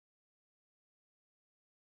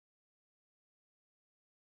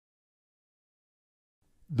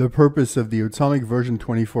The purpose of the Automic version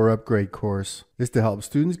 24 upgrade course is to help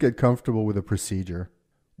students get comfortable with a procedure.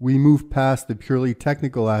 We move past the purely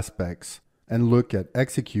technical aspects and look at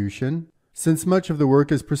execution, since much of the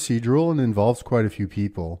work is procedural and involves quite a few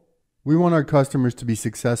people. We want our customers to be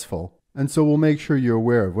successful, and so we'll make sure you're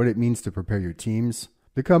aware of what it means to prepare your teams,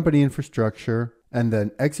 the company infrastructure, and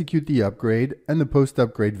then execute the upgrade and the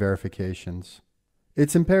post-upgrade verifications.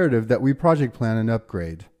 It's imperative that we project plan an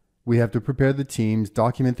upgrade. We have to prepare the teams,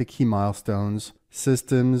 document the key milestones,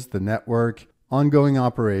 systems, the network, ongoing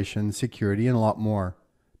operations, security, and a lot more.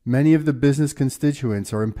 Many of the business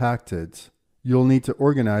constituents are impacted. You'll need to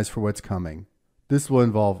organize for what's coming. This will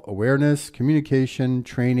involve awareness, communication,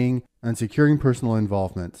 training, and securing personal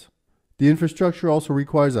involvement. The infrastructure also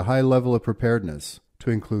requires a high level of preparedness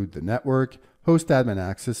to include the network, host admin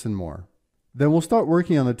access, and more. Then we'll start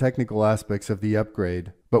working on the technical aspects of the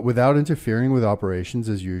upgrade, but without interfering with operations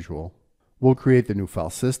as usual. We'll create the new file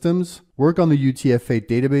systems, work on the UTF-8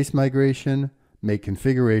 database migration, make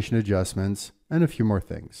configuration adjustments, and a few more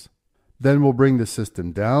things. Then we'll bring the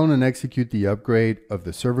system down and execute the upgrade of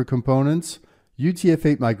the server components,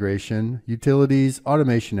 UTF-8 migration, utilities,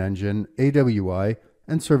 automation engine, AWI,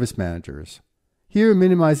 and service managers. Here,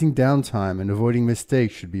 minimizing downtime and avoiding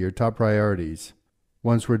mistakes should be your top priorities.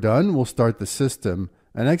 Once we're done, we'll start the system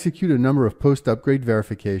and execute a number of post-upgrade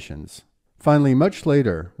verifications. Finally, much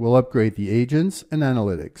later, we'll upgrade the agents and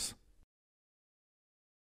analytics.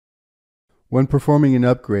 When performing an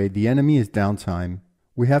upgrade, the enemy is downtime.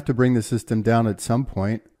 We have to bring the system down at some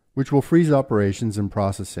point, which will freeze operations and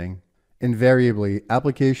processing. Invariably,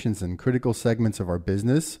 applications and critical segments of our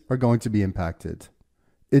business are going to be impacted.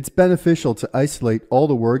 It's beneficial to isolate all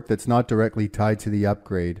the work that's not directly tied to the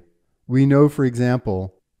upgrade. We know, for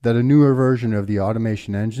example, that a newer version of the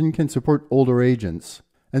automation engine can support older agents,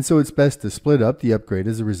 and so it's best to split up the upgrade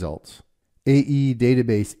as a result. AE,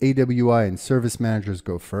 database, AWI, and service managers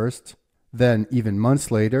go first. Then, even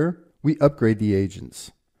months later, we upgrade the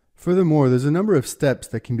agents. Furthermore, there's a number of steps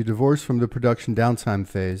that can be divorced from the production downtime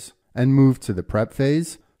phase and moved to the prep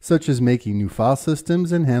phase, such as making new file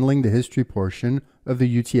systems and handling the history portion of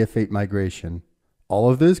the UTF-8 migration. All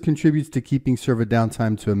of this contributes to keeping server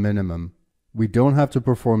downtime to a minimum. We don't have to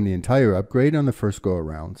perform the entire upgrade on the first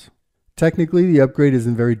go-around. Technically, the upgrade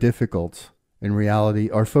isn't very difficult. In reality,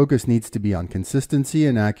 our focus needs to be on consistency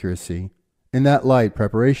and accuracy. In that light,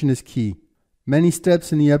 preparation is key. Many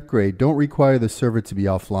steps in the upgrade don't require the server to be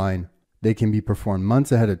offline. They can be performed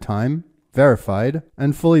months ahead of time, verified,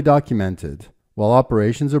 and fully documented, while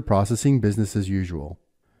operations are processing business as usual.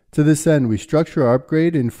 To this end, we structure our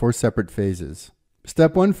upgrade in 4 separate phases.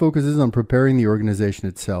 Step 1 focuses on preparing the organization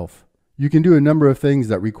itself. You can do a number of things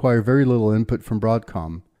that require very little input from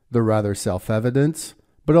Broadcom. They're rather self-evident,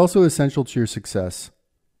 but also essential to your success.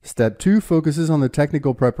 Step 2 focuses on the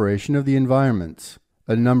technical preparation of the environments.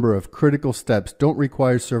 A number of critical steps don't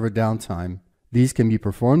require server downtime. These can be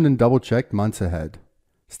performed and double-checked months ahead.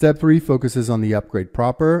 Step 3 focuses on the upgrade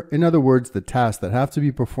proper, in other words, the tasks that have to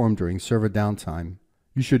be performed during server downtime.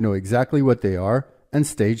 You should know exactly what they are and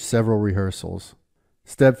stage several rehearsals.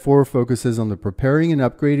 Step 4 focuses on the preparing and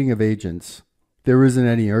upgrading of agents. There isn't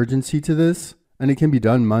any urgency to this, and it can be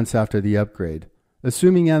done months after the upgrade.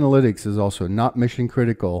 Assuming analytics is also not mission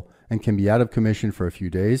critical and can be out of commission for a few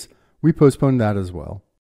days, we postpone that as well.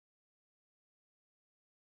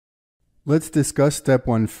 Let's discuss step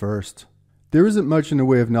 1 first. There isn't much in the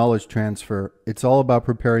way of knowledge transfer. It's all about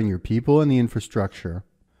preparing your people and the infrastructure.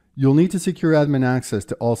 You'll need to secure admin access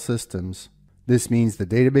to all systems. This means the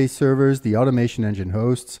database servers, the automation engine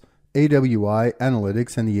hosts, AWI,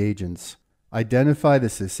 analytics, and the agents. Identify the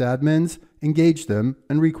sysadmins, engage them,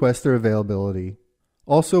 and request their availability.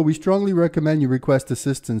 Also, we strongly recommend you request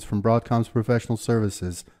assistance from Broadcom's professional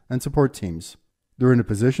services and support teams. They're in a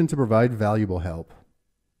position to provide valuable help.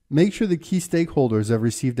 Make sure the key stakeholders have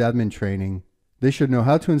received admin training. They should know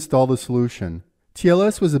how to install the solution.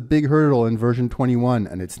 TLS was a big hurdle in version 21,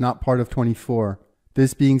 and it's not part of 24.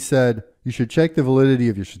 This being said, you should check the validity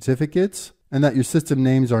of your certificates and that your system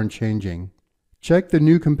names aren't changing. Check the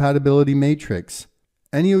new compatibility matrix.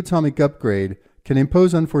 Any Automic upgrade can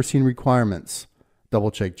impose unforeseen requirements.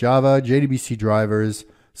 Double-check Java, JDBC drivers,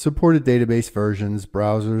 supported database versions,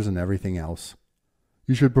 browsers, and everything else.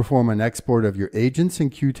 You should perform an export of your agents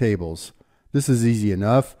and queue tables. This is easy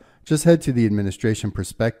enough. Just head to the administration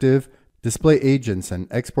perspective, display agents and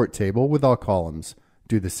export table with all columns.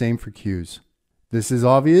 Do the same for queues. This is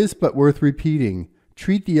obvious, but worth repeating.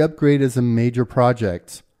 Treat the upgrade as a major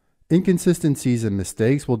project. Inconsistencies and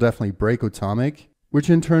mistakes will definitely break Automic, which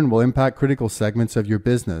in turn will impact critical segments of your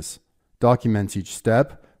business. Document each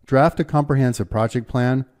step, draft a comprehensive project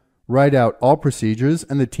plan, Write out all procedures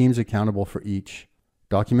and the teams accountable for each.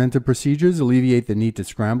 Documented procedures alleviate the need to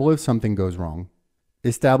scramble if something goes wrong.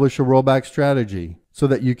 Establish a rollback strategy so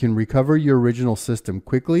that you can recover your original system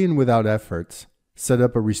quickly and without efforts. Set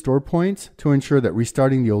up a restore point to ensure that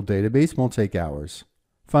restarting the old database won't take hours.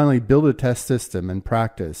 Finally, build a test system and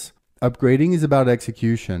practice. Upgrading is about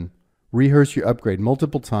execution. Rehearse your upgrade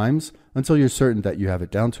multiple times until you're certain that you have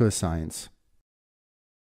it down to a science.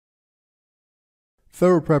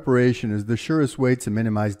 Thorough preparation is the surest way to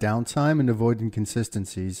minimize downtime and avoid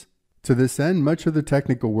inconsistencies. To this end, much of the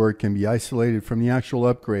technical work can be isolated from the actual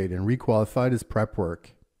upgrade and requalified as prep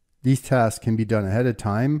work. These tasks can be done ahead of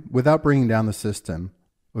time without bringing down the system.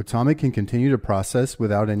 Automic can continue to process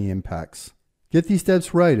without any impacts. Get these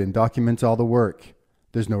steps right and document all the work.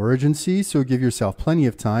 There's no urgency, so give yourself plenty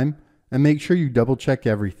of time and make sure you double check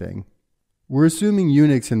everything. We're assuming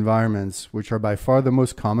Unix environments, which are by far the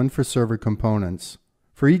most common for server components.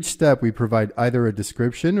 For each step, we provide either a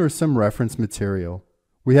description or some reference material.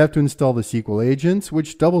 We have to install the SQL agents,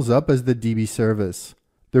 which doubles up as the DB service.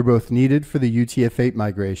 They're both needed for the UTF-8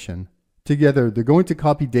 migration. Together, they're going to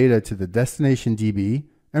copy data to the destination DB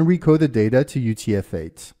and recode the data to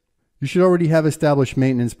UTF-8. You should already have established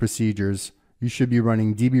maintenance procedures. You should be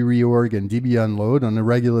running DB reorg and DB unload on a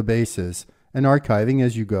regular basis and archiving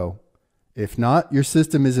as you go. If not, your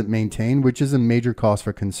system isn't maintained, which is a major cause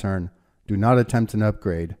for concern. Do not attempt an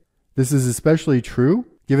upgrade. This is especially true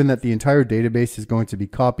given that the entire database is going to be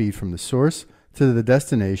copied from the source to the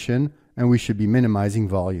destination, and we should be minimizing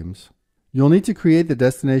volumes. You'll need to create the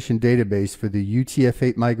destination database for the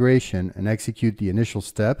UTF-8 migration and execute the initial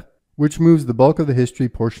step, which moves the bulk of the history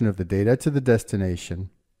portion of the data to the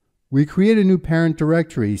destination. We create a new parent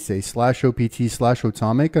directory, say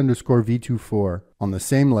 /opt/atomic_v24, on the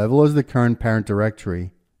same level as the current parent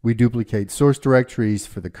directory. We duplicate source directories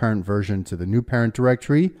for the current version to the new parent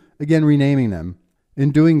directory, again renaming them.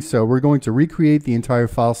 In doing so, we're going to recreate the entire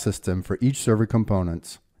file system for each server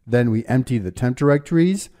components. Then we empty the temp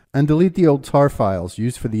directories and delete the old tar files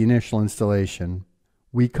used for the initial installation.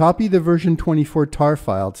 We copy the version 24 tar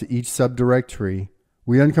file to each subdirectory.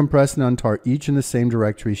 We uncompress and untar each in the same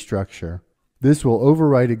directory structure. This will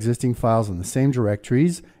overwrite existing files in the same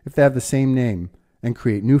directories if they have the same name, and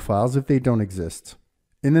create new files if they don't exist.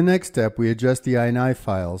 In the next step, we adjust the INI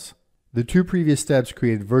files. The two previous steps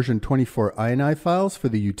created version 24 INI files for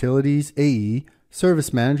the utilities, AE,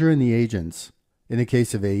 Service Manager, and the agents. In the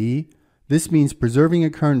case of AE, this means preserving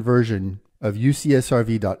a current version of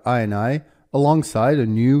ucsrv.ini alongside a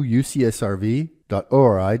new ucsrv.ori.ini.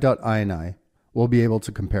 We'll be able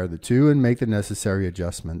to compare the two and make the necessary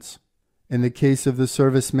adjustments. In the case of the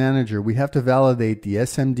Service Manager, we have to validate the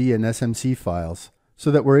SMD and SMC files so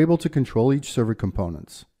that we're able to control each server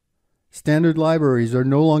components. Standard libraries are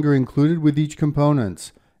no longer included with each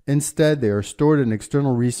component. Instead, they are stored in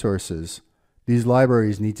external resources. These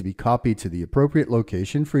libraries need to be copied to the appropriate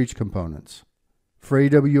location for each component. For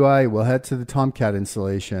AWI, we'll head to the Tomcat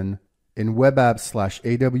installation. In web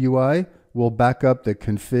apps/AWI, we'll back up the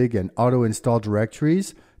config and auto install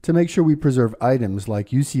directories to make sure we preserve items like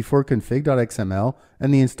uc4config.xml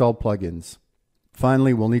and the installed plugins.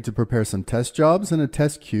 Finally, we'll need to prepare some test jobs and a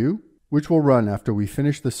test queue, which will run after we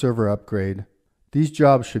finish the server upgrade. These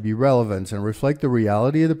jobs should be relevant and reflect the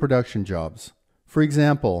reality of the production jobs. For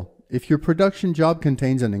example, if your production job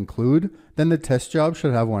contains an include, then the test job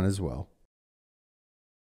should have one as well.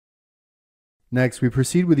 Next, we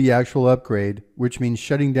proceed with the actual upgrade, which means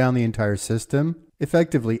shutting down the entire system,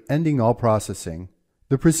 effectively ending all processing.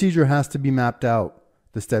 The procedure has to be mapped out.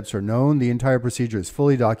 The steps are known, the entire procedure is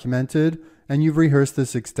fully documented, and you've rehearsed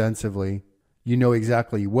this extensively. You know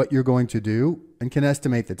exactly what you're going to do and can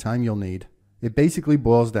estimate the time you'll need. It basically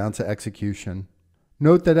boils down to execution.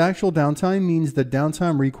 Note that actual downtime means the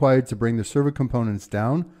downtime required to bring the server components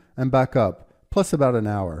down and back up, plus about an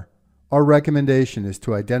hour. Our recommendation is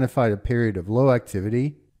to identify a period of low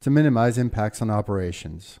activity to minimize impacts on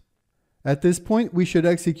operations. At this point, we should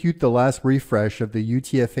execute the last refresh of the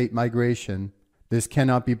UTF-8 migration. This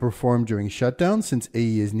cannot be performed during shutdown since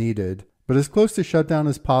AE is needed, but as close to shutdown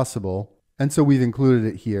as possible, and so we've included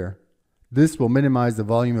it here. This will minimize the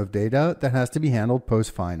volume of data that has to be handled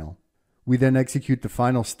post-final. We then execute the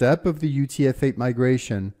final step of the UTF-8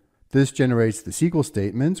 migration. This generates the SQL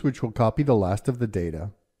statements, which will copy the last of the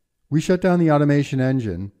data. We shut down the automation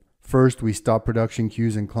engine. First, we stop production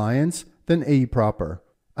queues and clients, then AE proper.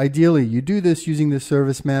 Ideally, you do this using the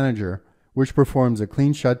Service Manager, which performs a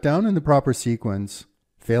clean shutdown in the proper sequence.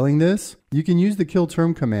 Failing this, you can use the kill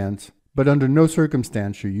term command, but under no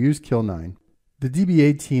circumstance should you use kill9. The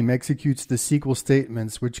DB8 team executes the SQL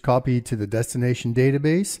statements which copy to the destination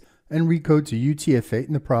database and recode to UTF-8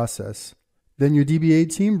 in the process. Then your DBA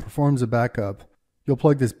team performs a backup. You'll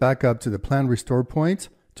plug this backup to the planned restore point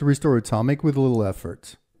to restore Automic with little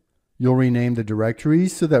effort. You'll rename the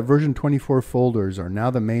directories so that version 24 folders are now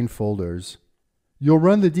the main folders. You'll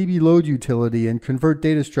run the dbload utility and convert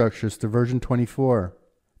data structures to version 24.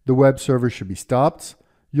 The web server should be stopped.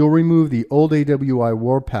 You'll remove the old AWI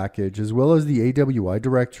war package as well as the AWI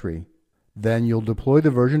directory. Then you'll deploy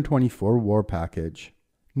the version 24 war package.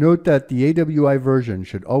 Note that the AWI version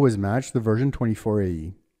should always match the version 24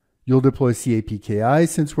 AE. You'll deploy CAPKI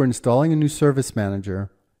since we're installing a new service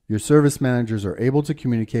manager. Your service managers are able to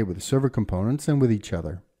communicate with the server components and with each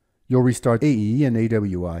other. You'll restart AE and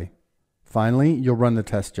AWI. Finally, you'll run the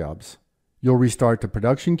test jobs. You'll restart the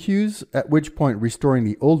production queues, at which point restoring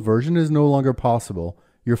the old version is no longer possible.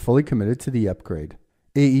 You're fully committed to the upgrade.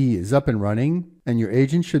 AE is up and running, and your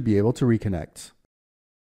agent should be able to reconnect.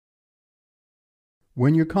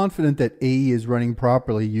 When you're confident that AE is running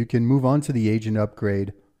properly, you can move on to the agent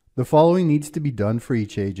upgrade. The following needs to be done for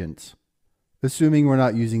each agent. Assuming we're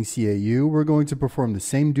not using CAU, we're going to perform the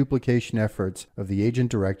same duplication efforts of the agent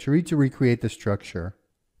directory to recreate the structure.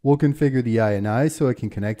 We'll configure the INI so it can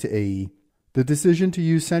connect to AE. The decision to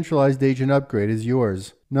use centralized agent upgrade is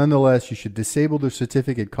yours. Nonetheless, you should disable the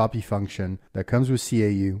certificate copy function that comes with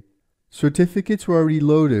CAU. Certificates were already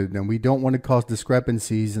loaded and we don't want to cause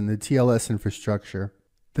discrepancies in the TLS infrastructure.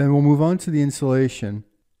 Then we'll move on to the installation.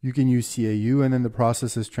 You can use CAU and then the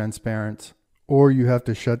process is transparent. Or you have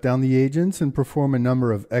to shut down the agents and perform a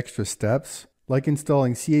number of extra steps, like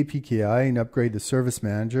installing CAPKI and upgrade the service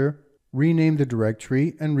manager, rename the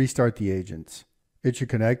directory, and restart the agents. It should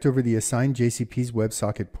connect over the assigned JCP's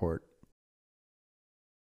WebSocket port.